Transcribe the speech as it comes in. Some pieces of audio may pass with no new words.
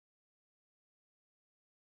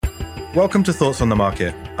Welcome to Thoughts on the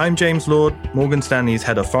Market. I'm James Lord, Morgan Stanley's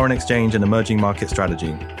Head of Foreign Exchange and Emerging Market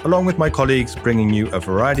Strategy. Along with my colleagues bringing you a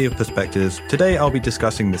variety of perspectives, today I'll be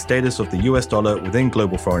discussing the status of the US dollar within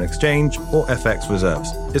global foreign exchange, or FX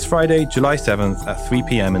reserves. It's Friday, July 7th at 3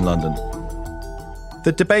 p.m. in London.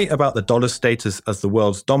 The debate about the dollar's status as the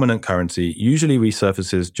world's dominant currency usually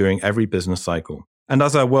resurfaces during every business cycle. And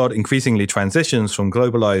as our world increasingly transitions from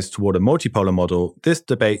globalized toward a multipolar model, this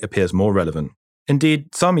debate appears more relevant.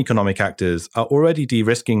 Indeed, some economic actors are already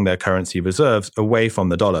de-risking their currency reserves away from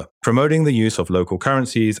the dollar, promoting the use of local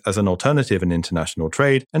currencies as an alternative in international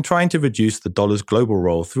trade and trying to reduce the dollar's global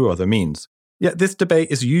role through other means. Yet this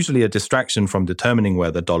debate is usually a distraction from determining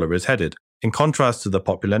where the dollar is headed. In contrast to the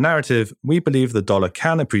popular narrative, we believe the dollar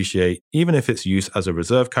can appreciate even if its use as a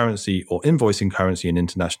reserve currency or invoicing currency in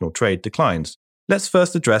international trade declines. Let's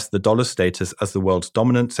first address the dollar's status as the world's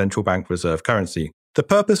dominant central bank reserve currency. The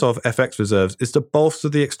purpose of FX reserves is to bolster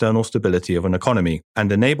the external stability of an economy and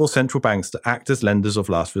enable central banks to act as lenders of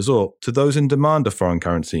last resort to those in demand of foreign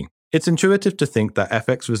currency. It's intuitive to think that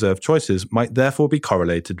FX reserve choices might therefore be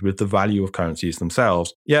correlated with the value of currencies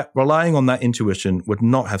themselves, yet relying on that intuition would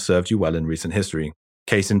not have served you well in recent history.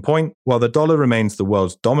 Case in point, while the dollar remains the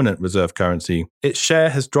world's dominant reserve currency, its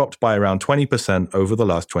share has dropped by around 20% over the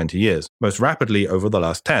last 20 years, most rapidly over the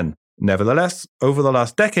last 10. Nevertheless, over the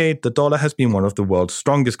last decade, the dollar has been one of the world's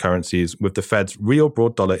strongest currencies, with the Fed's real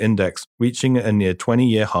broad dollar index reaching a near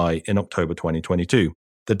 20-year high in October 2022.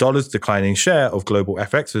 The dollar's declining share of global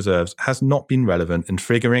FX reserves has not been relevant in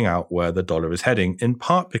figuring out where the dollar is heading, in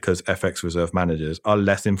part because FX reserve managers are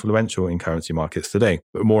less influential in currency markets today,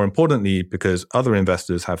 but more importantly because other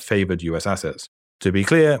investors have favored US assets. To be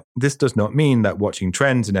clear, this does not mean that watching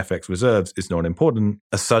trends in FX reserves is not important.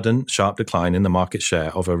 A sudden, sharp decline in the market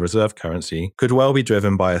share of a reserve currency could well be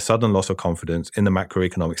driven by a sudden loss of confidence in the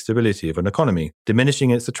macroeconomic stability of an economy,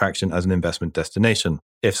 diminishing its attraction as an investment destination.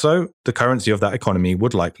 If so, the currency of that economy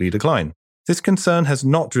would likely decline. This concern has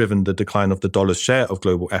not driven the decline of the dollar's share of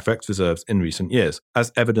global FX reserves in recent years,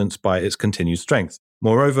 as evidenced by its continued strength.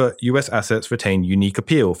 Moreover, US assets retain unique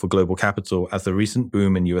appeal for global capital as the recent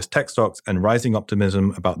boom in US tech stocks and rising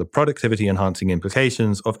optimism about the productivity-enhancing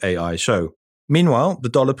implications of AI show. Meanwhile, the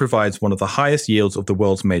dollar provides one of the highest yields of the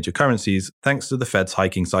world's major currencies thanks to the Fed's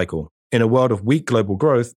hiking cycle. In a world of weak global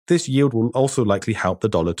growth, this yield will also likely help the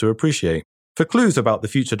dollar to appreciate. For clues about the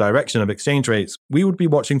future direction of exchange rates, we would be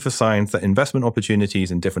watching for signs that investment opportunities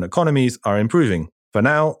in different economies are improving. For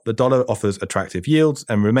now, the dollar offers attractive yields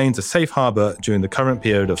and remains a safe harbor during the current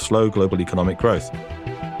period of slow global economic growth.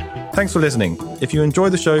 Thanks for listening. If you enjoy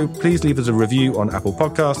the show, please leave us a review on Apple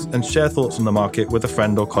Podcasts and share thoughts on the market with a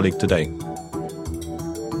friend or colleague today.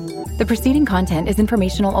 The preceding content is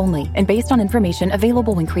informational only and based on information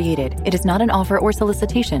available when created. It is not an offer or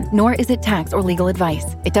solicitation, nor is it tax or legal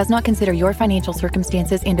advice. It does not consider your financial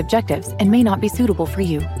circumstances and objectives and may not be suitable for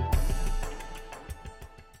you.